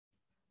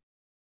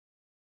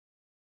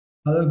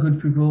Hello good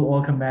people,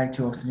 welcome back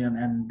to অক্সিলিয়ান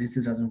and this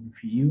is Rajan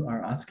you. আর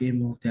আজকে এই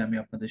মুহূর্তে আমি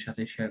আপনাদের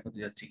সাথে শেয়ার করতে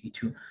যাচ্ছি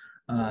কিছু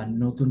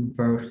নতুন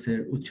ভার্বস এর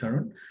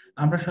উচ্চারণ।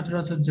 আমরা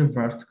সচরাচর যে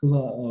ভার্বস গুলো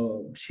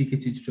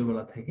শিখেছি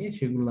ছোটবেলা থেকে,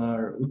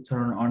 সেগুলোর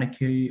উচ্চারণ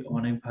অনেকেই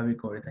অনেকভাবে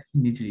করে থাকি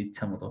নিজের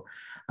ইচ্ছা মতো।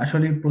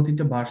 আসলে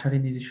প্রতিটা ভাষারই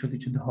নিজস্ব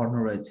কিছু ধর্ম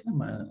রয়েছে,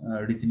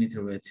 রীতিনীতি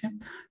রয়েছে,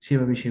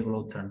 সেভাবে সেগুলো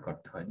উচ্চারণ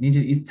করতে হয়।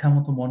 নিজের ইচ্ছা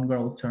মতো মন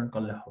গড়া উচ্চারণ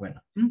করলে হবে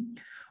না।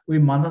 ওই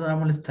মাদার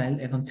আমল স্টাইল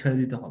এখন ছেড়ে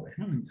দিতে হবে।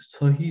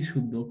 সহি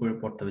শুদ্ধ করে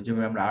পড়তে হবে,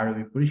 যেভাবে আমরা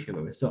আরবি পড়ি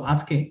সেভাবে। সো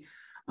আজকে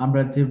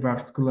আমরা যে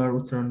ভার্বস গুলোর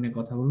উচ্চারণ নিয়ে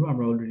কথা বলবো,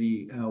 আমরা অলরেডি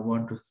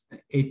 1 to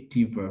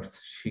 80 ভার্বস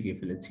শিখে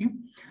ফেলেছি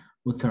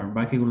উচ্চারণ।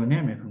 বাকিগুলো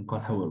নিয়ে আমি এখন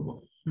কথা বলবো।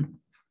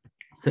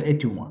 সো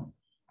 81,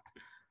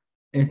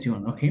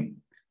 81, ওকে।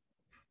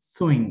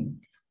 সুইং,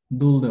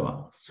 দুল দেওয়া।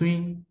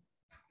 সুইং,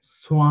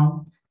 সোয়াং,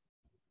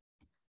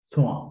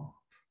 সোয়াং।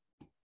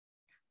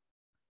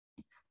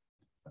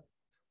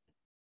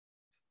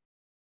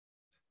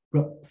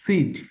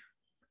 সিড,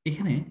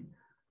 এখানে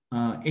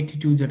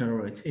 82 যেটা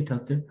রয়েছে এটা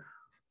হচ্ছে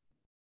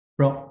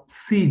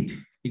প্রসিড।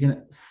 এখানে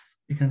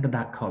এখানে একটা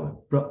ধাক্কা হবে,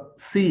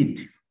 প্রসিড।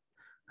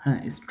 হ্যাঁ,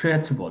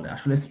 স্ট্রেচ বলে।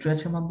 আসলে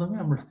স্ট্রেচের মাধ্যমে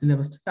আমরা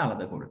সিলেবাসটাকে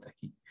আলাদা করে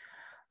থাকি।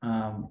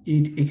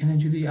 এখানে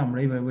যদি আমরা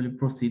এইভাবে বলি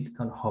প্রসিড,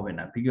 তাহলে হবে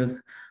না, বিকজ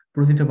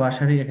প্রতিটা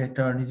ভাষারই এক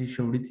একটা নিজস্ব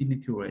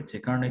রীতিনীতি রয়েছে।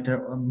 কারণ এটার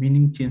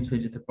মিনিং চেঞ্জ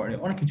হয়ে যেতে পারে,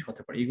 অনেক কিছু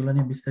হতে পারে। এগুলো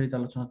নিয়ে বিস্তারিত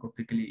আলোচনা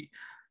করতে গেলে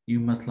you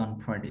must learn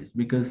phonetics,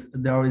 because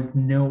there is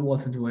no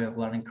alternative way of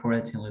learning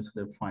correct English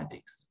with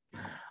phonetics.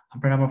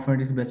 আপনারা আমার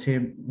ফনেটিক্স ব্যাচে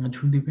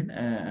ঝুঁক দিবেন,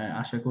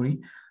 আশা করি।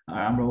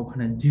 আর আমরা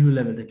ওখানে জিরো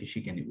লেভেল থেকে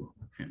শিখে নিব।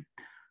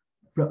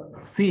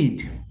 Proceed,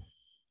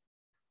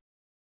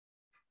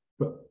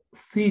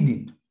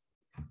 proceeded,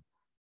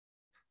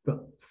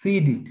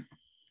 proceeded.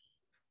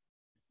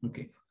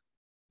 Okay.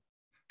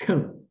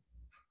 Kill,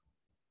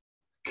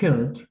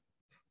 killed,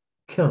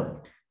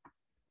 killed.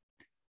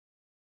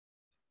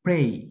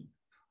 Pray,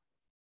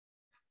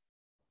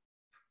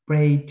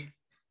 prayed,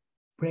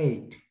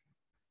 prayed.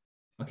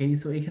 ওকে,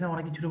 সো এখানে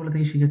অনেকে ছোটবেলা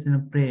থেকে শিখেছেন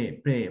প্রে,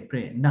 প্রে,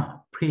 প্রে। না,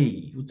 প্রে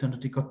উচ্চারণটা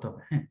ঠিক করতে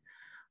হবে। হ্যাঁ,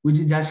 ওই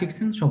যে যা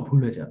শিখছেন সব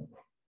ভুলে যান।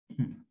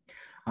 হুম।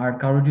 আর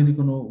কারো যদি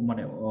কোনো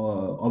মানে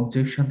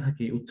অবজেকশন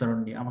থাকে উচ্চারণ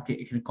নিয়ে, আমাকে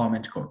এখানে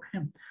কমেন্ট করুন।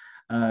 হ্যাঁ,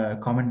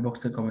 কমেন্ট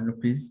বক্সে কমেন্ট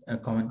প্লিজ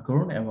কমেন্ট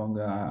করুন, এবং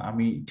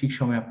আমি ঠিক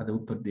সময়ে আপনাদের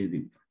উত্তর দিয়ে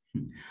দিব।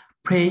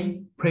 Pray,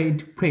 prayed,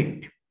 prayed.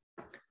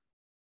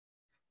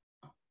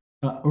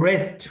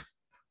 রেস্ট,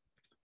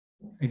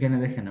 এখানে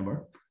দেখেন আবার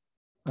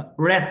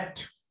রেস্ট,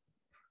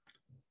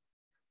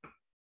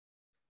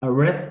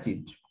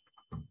 রেস্টেড,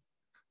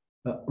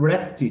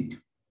 রেস্টেড।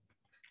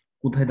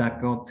 কোথায়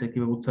ধাক্কা হচ্ছে,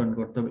 কিভাবে উচ্চারণ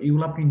করতে হবে,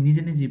 এগুলো আপনি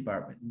নিজে নিজেই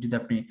পারবেন যদি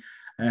আপনি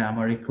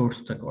আমার এই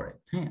কোর্সটা করেন।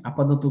 হ্যাঁ,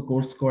 আপাতত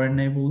কোর্স করেন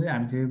নাই বলে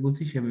আমি যেভাবে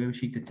বলছি সেভাবে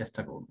শিখতে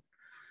চেষ্টা করুন।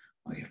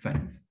 ওকে,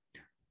 ফাইন।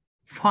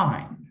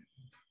 Fine,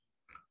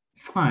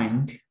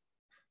 find,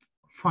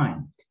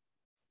 find.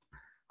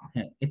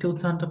 হ্যাঁ, এটা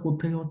উচ্চারণটা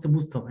কোথেকে হচ্ছে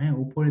বুঝতে হবে। হ্যাঁ,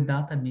 উপরে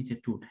দাঁত আর নিচে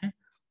টুট। হ্যাঁ,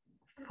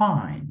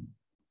 ফাইন।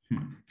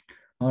 হুম,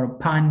 আর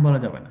ফাইন বলা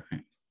যাবে না।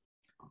 হ্যাঁ,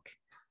 ওকে।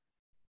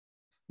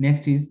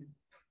 Next is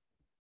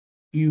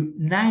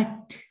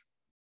unite,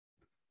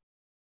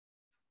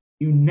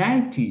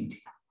 United,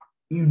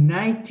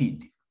 United.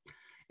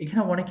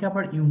 এখানে অনেকে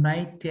আবার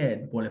ইউনাইটেড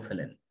বলে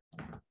ফেলেন।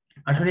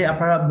 আসলে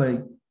আপনারা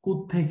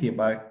কোত্থেকে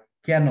বা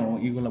কেন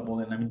এগুলো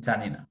বলেন আমি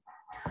জানি না।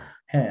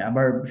 হ্যাঁ,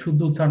 আবার শুদ্ধ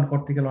উচ্চারণ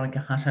করতে গেলে অনেকে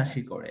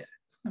হাসাহাসি করে।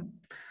 হুম,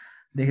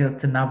 দেখা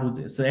যাচ্ছে না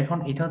বুঝে। তো এখন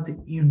এটা হচ্ছে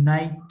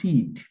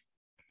ইউনাইটেড।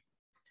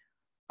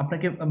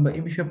 আপনাকে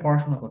এই বিষয়ে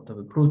পড়াশোনা করতে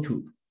হবে প্রচুর,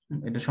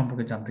 এটা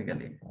সম্পর্কে জানতে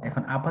গেলে।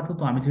 এখন আপাতত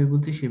আমি যেভাবে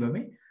বলছি সেভাবে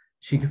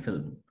শিখে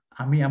ফেলবো।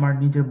 আমি আমার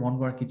নিজের মন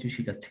গড়া কিছু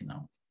শিখাচ্ছি না।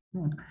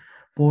 হুম,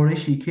 পড়ে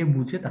শিখে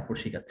বুঝে তারপর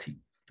শিখাচ্ছি।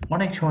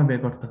 অনেক সময়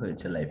ব্যয় করতে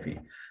হয়েছে লাইফে।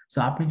 তো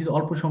আপনি যদি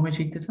অল্প সময়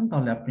শিখতে চান,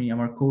 তাহলে আপনি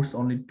আমার কোর্স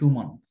অনলি 2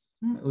 মান্থস,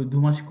 ওই 2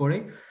 মাস করে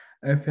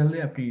ফেললে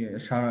আপনি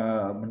সারা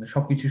মানে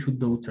সবকিছু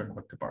শুদ্ধ উচ্চারণ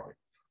করতে পারবেন।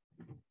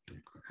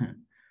 হ্যাঁ,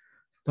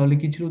 তাহলে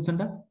কি ছিল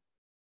উচ্চারণটা?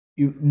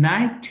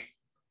 Unite,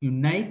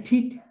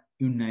 United,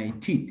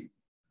 United.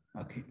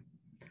 ওকে।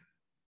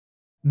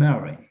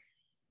 marry,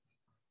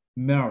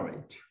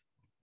 married,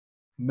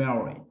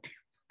 married।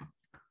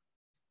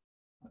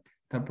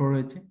 তারপর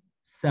রয়েছে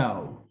সাউ,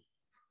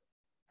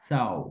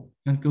 সাউ।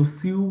 কেউ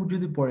সিউ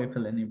যদি পড়ে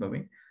ফেলেন এইভাবে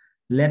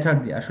লেটার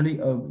দিয়ে, আসলে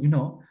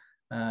ইউনো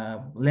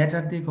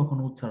লেটার দিয়ে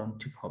কখনো উচ্চারণ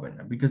ঠিক হবে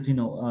না, বিকজ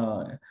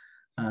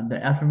দ্য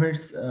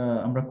অ্যালফাবেটস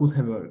আমরা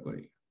কোথায় ব্যবহার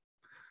করি?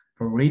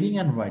 For reading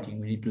and writing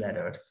we need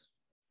letters,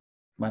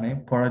 মানে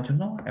পড়ার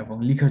জন্য এবং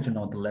লেখার জন্য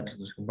আমাদের লেটার্স।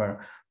 বা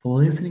for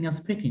listening and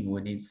speaking we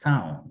need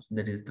sounds,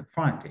 that is the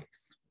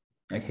phonetics.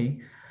 Okay,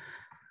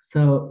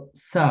 so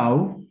Sau,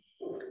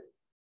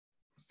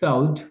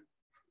 সাউড,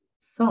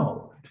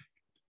 সাউড।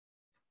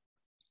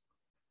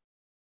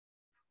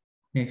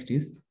 Next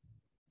is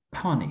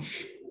punish,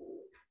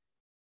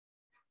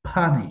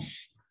 punish.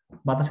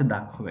 বাতাসে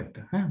দাগ হবে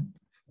একটা। হ্যাঁ,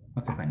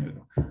 ওকে, ফাইন।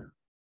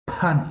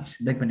 পানিশ,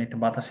 দেখবেন একটা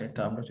বাতাসে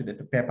একটা, আমরা যদি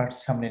একটা পেপার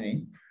সামনে নেই,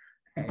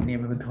 হ্যাঁ, নিয়ে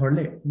এভাবে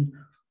ধরলে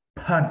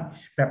পানিশ,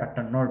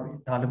 পেপারটা নড়বে,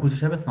 তাহলে বুঝে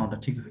যাবে সাউন্ডটা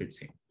ঠিক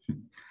হয়েছে। হুম।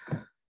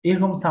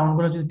 এরকম সাউন্ড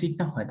গুলো যদি ঠিক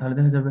না হয়, তাহলে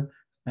দেখা যাবে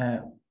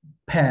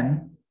pen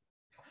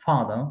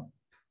father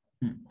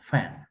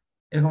fan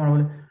এরকম আমরা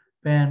বলি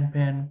pen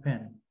pen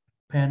pen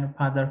pen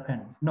father pen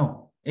no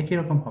একই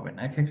রকম হবে না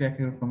এক এক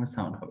রকমের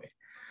সাউন্ড হবে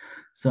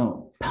সো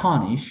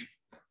punish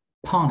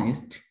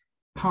punished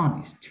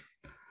punished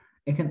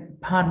এখানে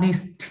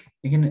punished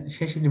এখানে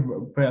শেষে যে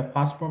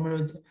ফার্স্ট ফর্মে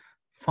রয়েছে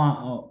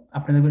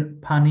আপনি দেখবেন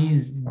পানিশ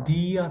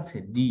ডি আছে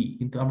ডি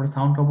কিন্তু আমরা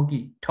সাউন্ড পাবো কি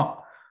ঠ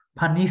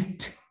পানিশড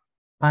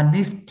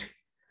পানিশড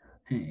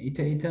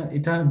হ্যাঁ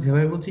এটা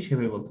যেভাবে বলছি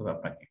সেভাবে বলতে হবে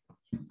আপনাকে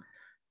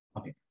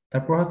ওকে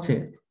তারপর হচ্ছে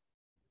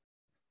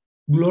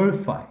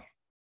glorify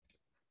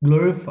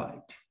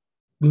glorified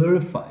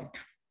glorified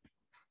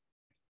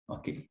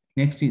okay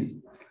next is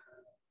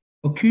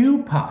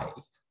occupy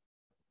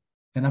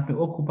কেন আপনি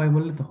occupy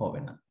বললে তো হবে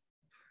না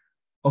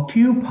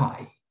occupy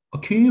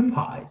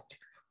occupied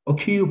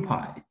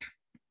occupied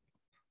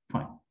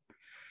fine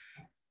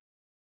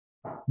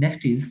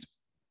next is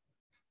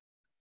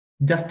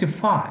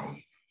justify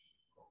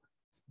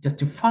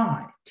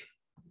justified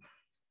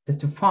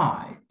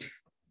justified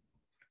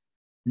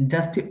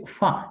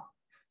justify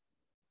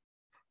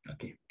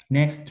okay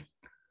next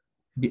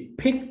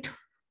depict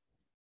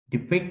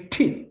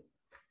depicted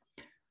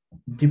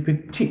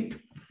depicted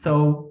so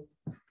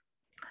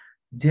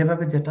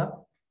যেভাবে যেটা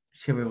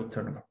সেভাবে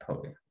উচ্চারণ করতে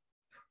হবে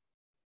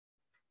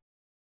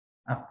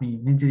আপনি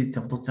নিজের ইচ্ছা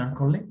মতো উচ্চারণ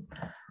করলে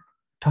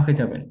ঠকে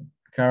যাবেন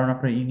কারণ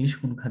আপনার ইংলিশ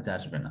কোন কাজে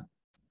আসবে না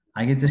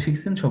আগে যা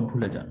শিখছেন সব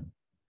ভুলে যান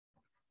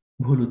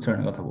ভুল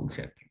উচ্চারণের কথা বলছি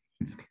আর কি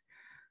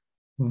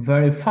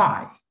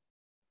verify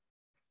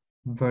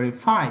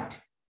verified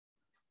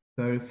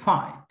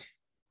verified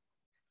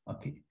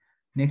okay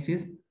next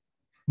is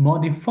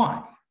modify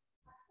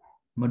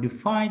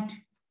modified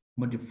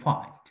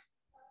modified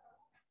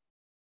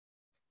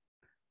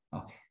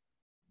okay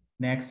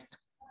next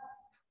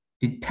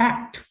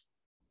detect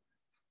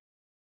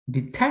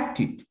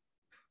detected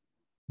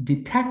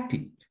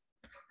detected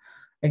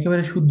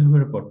একেবারে শুদ্ধ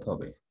করে পড়তে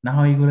হবে না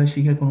হয় এগুলো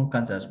শিখে কোনো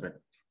কাজ আসবে না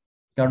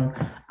কারণ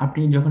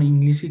আপনি যখন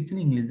ইংলিশ শিখছেন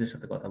ইংলিশদের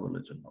সাথে কথা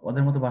বলার জন্য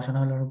ওদের মতো ভাষা না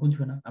হলে ওরা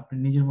বুঝবে না আপনি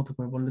নিজের মতো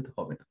করে বললে তো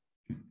হবে না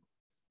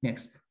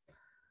নেক্সট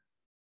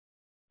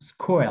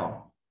square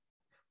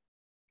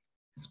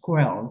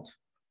squared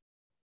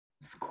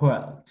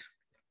squared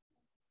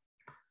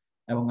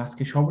এবং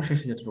আজকে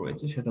সর্বশেষে যেটা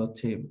রয়েছে সেটা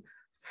হচ্ছে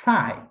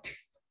সাইট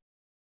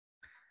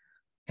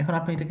এখন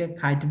আপনি এটাকে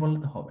কাইট বললে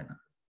তো হবে না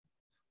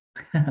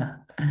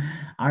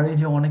আর এই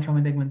যে অনেক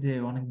সময় দেখবেন যে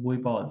অনেক বই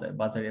পাওয়া যায়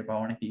বাজারে বা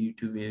অনেকে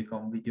ইউটিউবে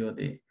এরকম ভিডিও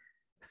দেয়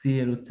সি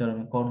এর উচ্চারণ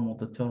কর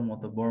মতো চর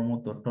মতো বড়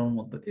মতো টর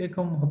মতো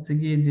এরকম হচ্ছে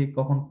গিয়ে যে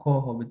কখন ক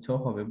হবে চ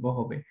হবে ব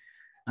হবে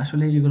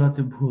আসলে এগুলো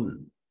হচ্ছে ভুল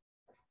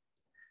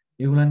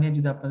এগুলা নিয়ে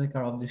যদি আপনাদের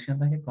কারো অবজেকশন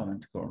থাকে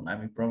কমেন্ট করুন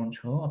আমি প্রমাণ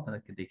সহ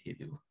আপনাদেরকে দেখিয়ে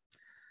দেব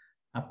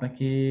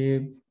আপনাকে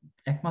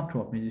একমাত্র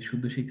আপনি যদি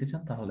শুদ্ধ শিখতে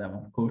চান তাহলে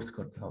আমার কোর্স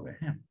করতে হবে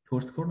হ্যাঁ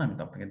কোর্স করুন আমি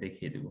তো আপনাকে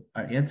দেখিয়ে দেবো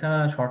আর এছাড়া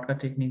শর্টকাট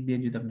টেকনিক দিয়ে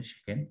যদি আপনি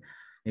শিখেন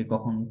এ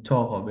কখন চ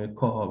হবে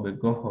খ হবে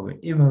গ হবে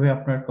এভাবে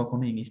আপনার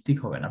কখনো ইংলিশ ঠিক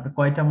হবে না আপনি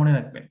কয়টা মনে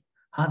রাখবেন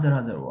হাজার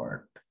হাজার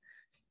ওয়ার্ড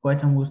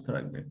কয়টা মুখস্থ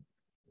রাখবেন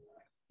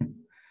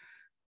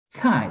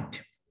site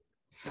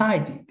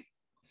cited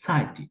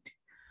cited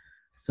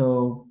so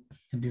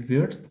dear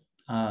viewers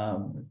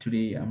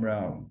today আমরা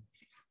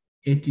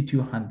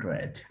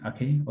 8200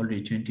 okay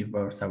already 20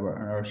 bars আমরা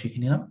শিখে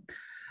নিলাম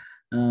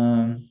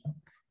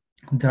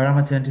যারা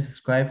আমার চ্যানেলটি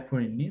সাবস্ক্রাইব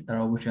করেননি তারা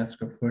অবশ্যই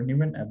সাবস্ক্রাইব করে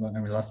নেবেন এবং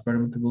আমি লাস্ট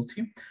বারের মতো বলছি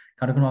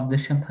কারো কোনো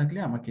অবজেকশন থাকলে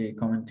আমাকে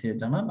কমেন্টে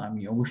জানান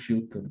আমি অবশ্যই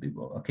উত্তর দিব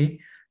okay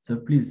so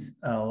please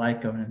like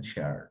comment and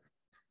share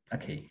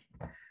okay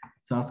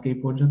so আজকে এই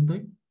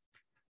পর্যন্তই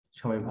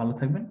সবাই ভালো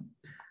থাকবেন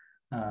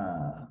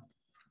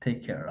টেক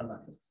কেয়ার আল্লাহ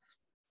হাফেজ